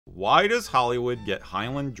Why does Hollywood get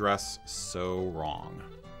Highland dress so wrong?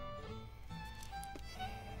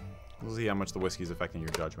 We'll see how much the whiskey's affecting your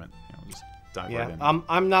judgment. You know, just dive right in.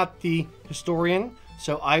 I'm not the historian,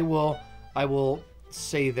 so I will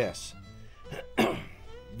say this.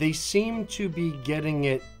 They seem to be getting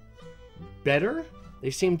it better. They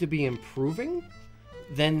seem to be improving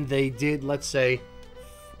than they did, let's say,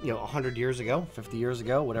 100 years ago, 50 years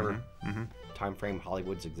ago, whatever time frame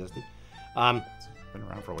Hollywood's existed. It's been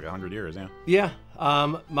around for like 100 years, yeah. Yeah.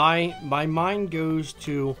 My mind goes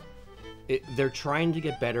to they're trying to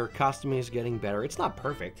get better. Costuming is getting better. It's not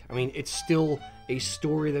perfect. I mean, it's still a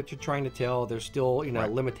story that you're trying to tell. There's still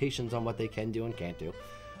limitations on what they can do and can't do.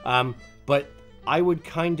 But I would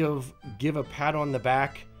kind of give a pat on the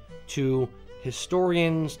back to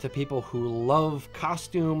historians, to people who love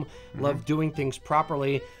costume, love doing things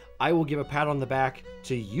properly. I will give a pat on the back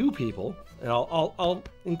to you people, and I'll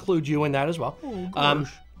include you in that as well.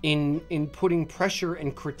 In putting pressure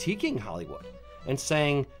and critiquing Hollywood and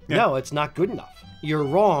saying, no, it's not good enough. You're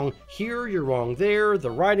wrong here, you're wrong there. The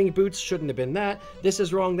riding boots shouldn't have been that. This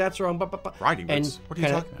is wrong, that's wrong. Riding boots? What are you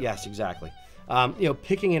talking about? Yes, exactly.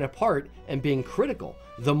 Picking it apart and being critical.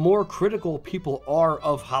 The more critical people are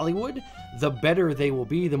of Hollywood, the better they will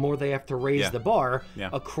be, the more they have to raise the bar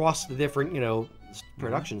across the different,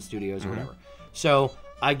 production studios or whatever. So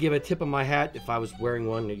I give a tip of my hat. If I was wearing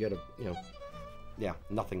one, you get a,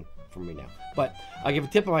 nothing from me now. But I give a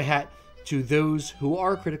tip of my hat to those who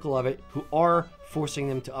are critical of it, who are forcing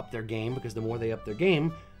them to up their game, because the more they up their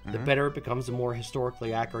game, the better it becomes, the more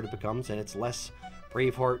historically accurate it becomes, and it's less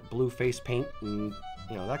Braveheart, blue face paint, and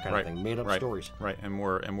that kind of thing, made up stories. Right, and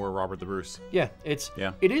more Robert the Bruce. Yeah, it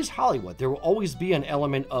is Hollywood. There will always be an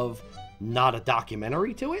element of not a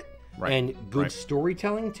documentary to it, and good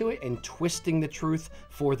storytelling to it, and twisting the truth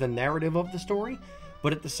for the narrative of the story.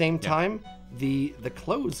 But at the same time, the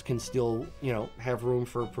clothes can still, have room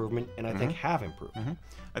for improvement, and I think have improved.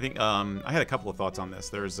 I think I had a couple of thoughts on this.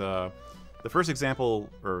 There's the first example,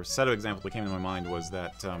 or set of examples that came to my mind, was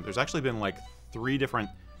that there's actually been like 3 different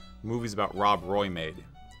movies about Rob Roy made.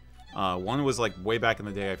 One was like way back in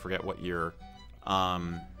the day, I forget what year.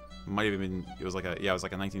 Might have been, it was like a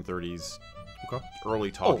 1930s early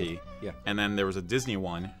talkie. And then there was a Disney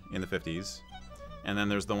one in the 50s. And then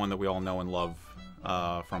there's the one that we all know and love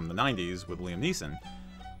from the 90s with Liam Neeson.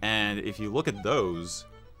 And if you look at those,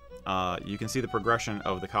 you can see the progression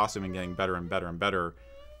of the costuming getting better and better and better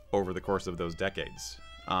over the course of those decades.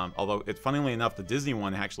 Although, funnily enough, the Disney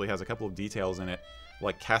one actually has a couple of details in it,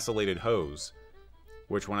 like castellated hose,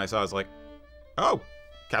 which when I saw, I was like, oh,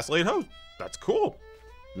 castellated hose, that's cool,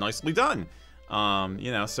 nicely done. So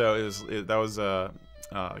that was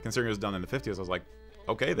considering it was done in the 50s, I was like,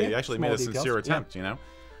 okay, they actually made a sincere attempt,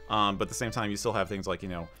 but at the same time, you still have things like,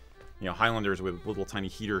 Highlanders with little tiny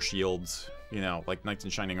heater shields, like knights in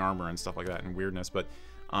shining armor and stuff like that, and weirdness. But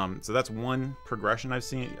so that's one progression I've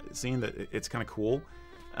seen that it's kind of cool.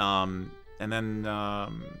 And then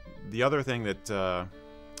the other thing that,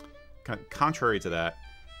 contrary to that,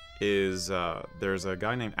 is there's a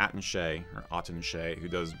guy named Atten Shea who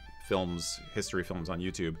does history films on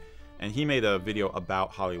YouTube, and he made a video about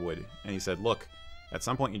Hollywood, and he said, look, at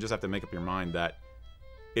some point you just have to make up your mind that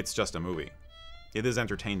it's just a movie. It is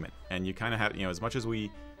entertainment, and you kind of have, as much as we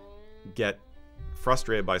get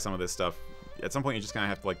frustrated by some of this stuff, at some point you just kind of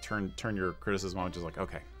have to like turn your criticism on, just like,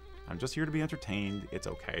 okay, I'm just here to be entertained. It's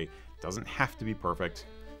okay. It doesn't have to be perfect.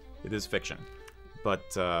 It is fiction. But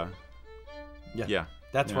that's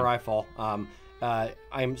where I fall.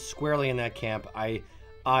 I'm squarely in that camp. I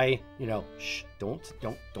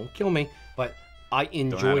don't kill me, but I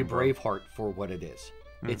enjoy Braveheart for what it is.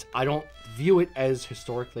 I don't view it as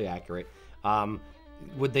historically accurate.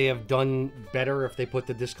 Would they have done better if they put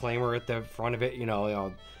the disclaimer at the front of it? It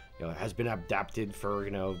has been adapted for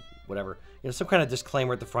whatever. Some kind of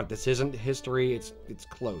disclaimer at the front. This isn't history. It's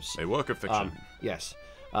close. A work of fiction. Yes.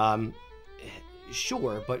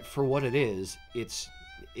 Sure, but for what it is, it's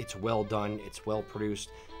well done. It's well produced.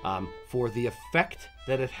 For the effect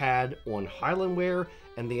that it had on Highland wear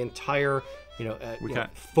and the entire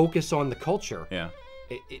focus on the culture. Yeah.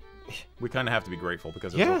 We kind of have to be grateful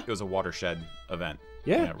because it was a watershed event.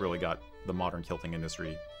 Yeah. It really got the modern kilting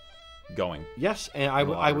industry going. Yes, and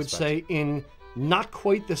I would say in not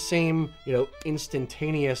quite the same,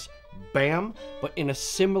 instantaneous bam, but in a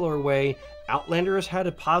similar way, Outlander has had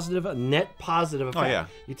a net positive effect. Oh, yeah.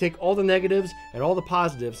 You take all the negatives and all the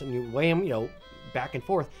positives and you weigh them, back and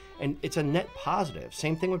forth, and it's a net positive.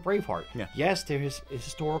 Same thing with Braveheart. Yeah. Yes, there's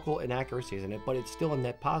historical inaccuracies in it, but it's still a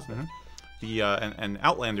net positive. And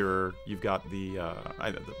Outlander, you've got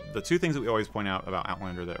the 2 things that we always point out about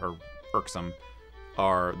Outlander that are irksome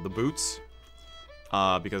are the boots,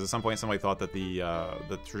 because at some point somebody thought that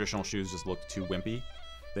the traditional shoes just looked too wimpy.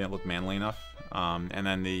 They didn't look manly enough. And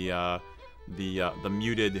then the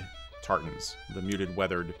muted tartans, the muted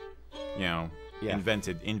weathered,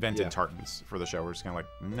 invented tartans for the show. We're just kind of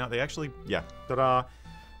like, no, they actually, ta-da.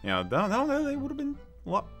 No, they would have been a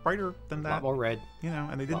lot brighter than that. A lot more red.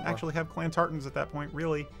 And they didn't actually have clan tartans at that point,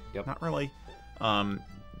 really. Yep. Not really.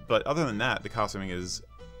 But other than that, the costuming is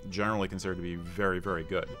generally considered to be very, very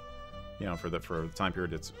good. For the time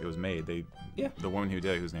period it was made. The woman who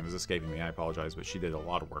did it, whose name is escaping me, I apologize, but she did a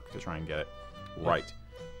lot of work to try and get it right.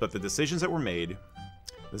 But the decisions that were made,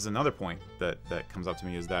 this is another point that comes up to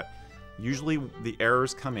me, is that usually the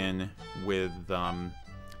errors come in with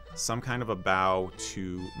some kind of a bow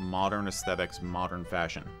to modern aesthetics, modern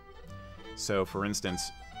fashion. So, for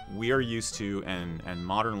instance, we are used to, and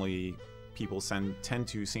modernly, people tend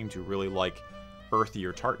to seem to really like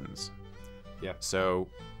earthier tartans. Yeah. So,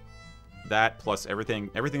 that plus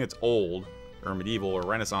everything that's old, or medieval, or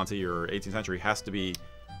Renaissance-y, or 18th century has to be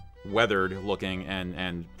weathered looking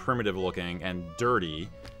and primitive looking and dirty,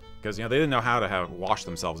 because they didn't know how to wash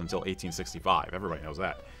themselves until 1865. Everybody knows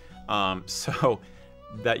that. So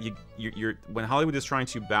that you're when Hollywood is trying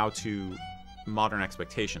to bow to modern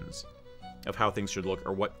expectations of how things should look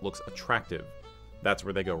or what looks attractive, that's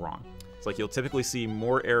where they go wrong. It's like you'll typically see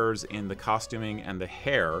more errors in the costuming and the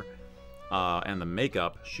hair and the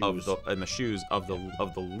makeup and the shoes of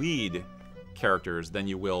the lead characters than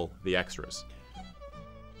you will the extras.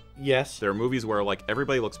 Yes. There are movies where like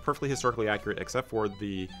everybody looks perfectly historically accurate except for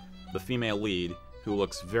the female lead, who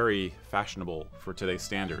looks very fashionable for today's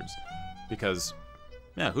standards, because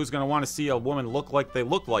who's going to want to see a woman look like they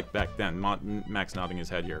looked like back then? Max nodding his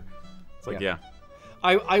head here. It's like,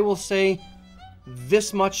 I will say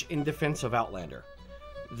this much in defense of Outlander.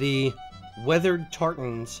 The weathered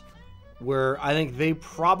tartans were, I think they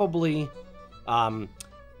probably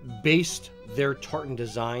based their tartan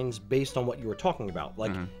designs based on what you were talking about.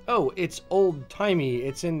 Like, oh, it's old-timey,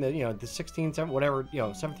 it's in the, the 16th, whatever,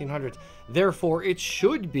 1700s. Therefore, it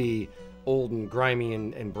should be old and grimy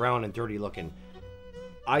and brown and dirty looking.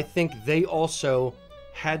 I think they also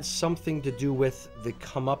had something to do with the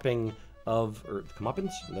comeupping of, or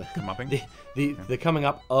comeuppance? The coming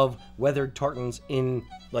up of weathered tartans in,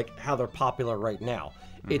 like, how they're popular right now.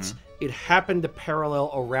 It happened to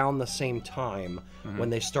parallel around the same time when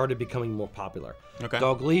they started becoming more popular. Okay.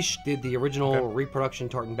 Dalgleish did the original reproduction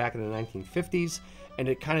tartan back in the 1950s, and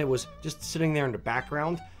it kind of was just sitting there in the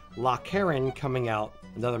background. La Caron coming out,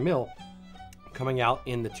 another mill, coming out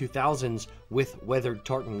in the 2000s with weathered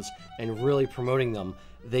tartans and really promoting them.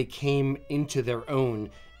 They came into their own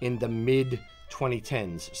in the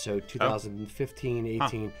mid-2010s, so 2015,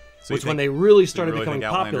 18, So which when they really started really becoming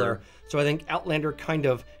popular. So I think Outlander kind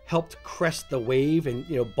of helped crest the wave and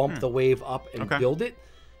bump the wave up and build it.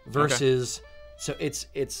 Versus, so it's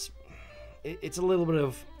a little bit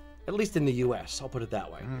of, at least in the U.S., I'll put it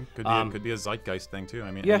that way. Could be a zeitgeist thing too.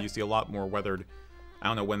 I mean, you see a lot more weathered. I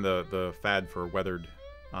don't know when the fad for weathered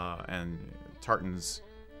and tartans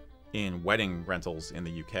in wedding rentals in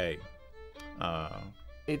the UK.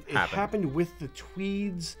 It happened with the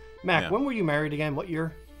tweeds. Mac, when were you married again? What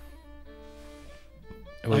year?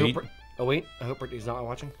 I hope Brittany's not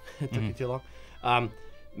watching. It took you too long.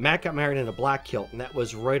 Matt got married in a black kilt, and that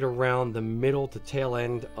was right around the middle to tail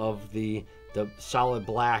end of the solid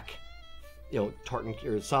black, tartan,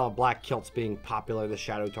 or solid black kilts being popular, the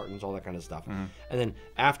shadow tartans, all that kind of stuff. And then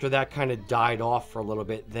after that kind of died off for a little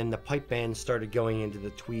bit, then the pipe bands started going into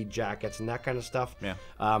the tweed jackets and that kind of stuff.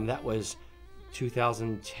 That was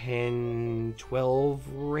 2010,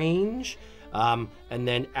 12 range. And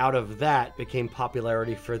then out of that became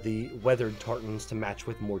popularity for the weathered tartans to match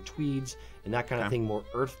with more tweeds and that kind of thing, more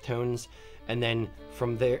earth tones. And then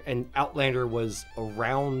from there, and Outlander was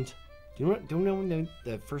around. Do you know when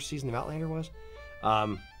the first season of Outlander was?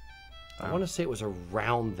 I want to say it was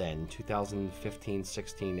around then, 2015,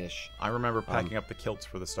 16-ish. I remember packing up the kilts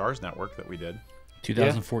for the Stars Network that we did.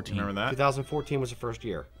 2014. Remember that? 2014 was the first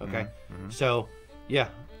year. Okay, so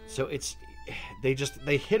so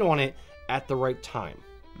they hit on it at the right time,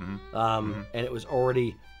 and it was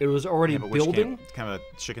already building. Kind of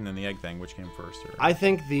a chicken and the egg thing. Which came first? Or... I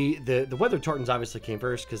think the weathered tartans obviously came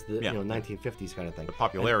first because the 1950s kind of thing. The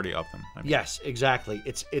popularity of them. Yes, exactly.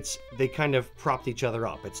 It's they kind of propped each other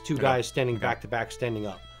up. It's two guys standing back to back, standing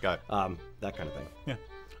up. Got it. That kind of thing. Yeah.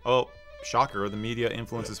 Oh, shocker! The media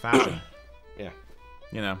influences fashion. Yeah.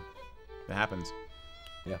 It happens.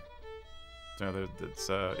 Yeah.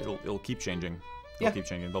 So it'll keep changing. It'll keep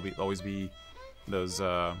changing. There'll always be those.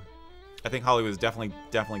 I think Hollywood is definitely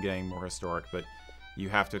getting more historic, but you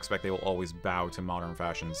have to expect they will always bow to modern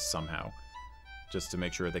fashions somehow, just to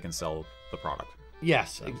make sure they can sell the product.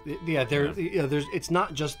 Yes, yeah. There's it's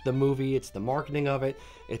not just the movie; it's the marketing of it.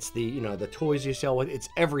 It's the the toys you sell with. It's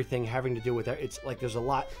everything having to do with that. It's like there's a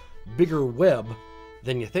lot bigger web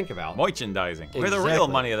than you think about. Merchandising, where the real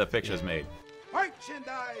money of the picture's made.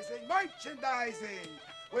 Merchandising,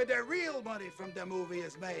 where the real money from the movie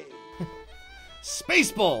is made.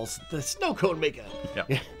 Spaceballs, the snow cone maker.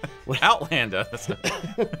 Yeah. Outlander.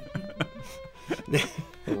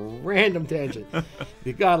 Random tangent.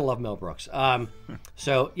 You gotta love Mel Brooks.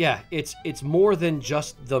 So yeah, it's more than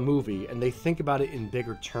just the movie, and they think about it in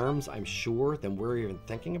bigger terms, I'm sure, than we're even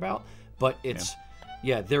thinking about. But it's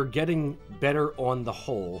they're getting better on the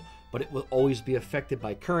whole, but it will always be affected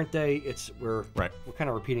by current day. We're kind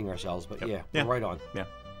of repeating ourselves, but we're right on. Yeah.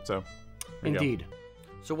 So indeed.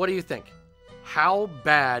 So what do you think? How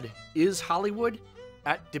bad is Hollywood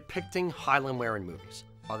at depicting Highland wear in movies?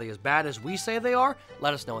 Are they as bad as we say they are?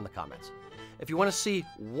 Let us know in the comments. If you want to see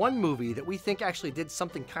one movie that we think actually did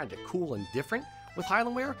something kind of cool and different with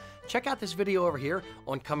Highland wear, check out this video over here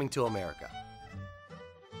on Coming to America.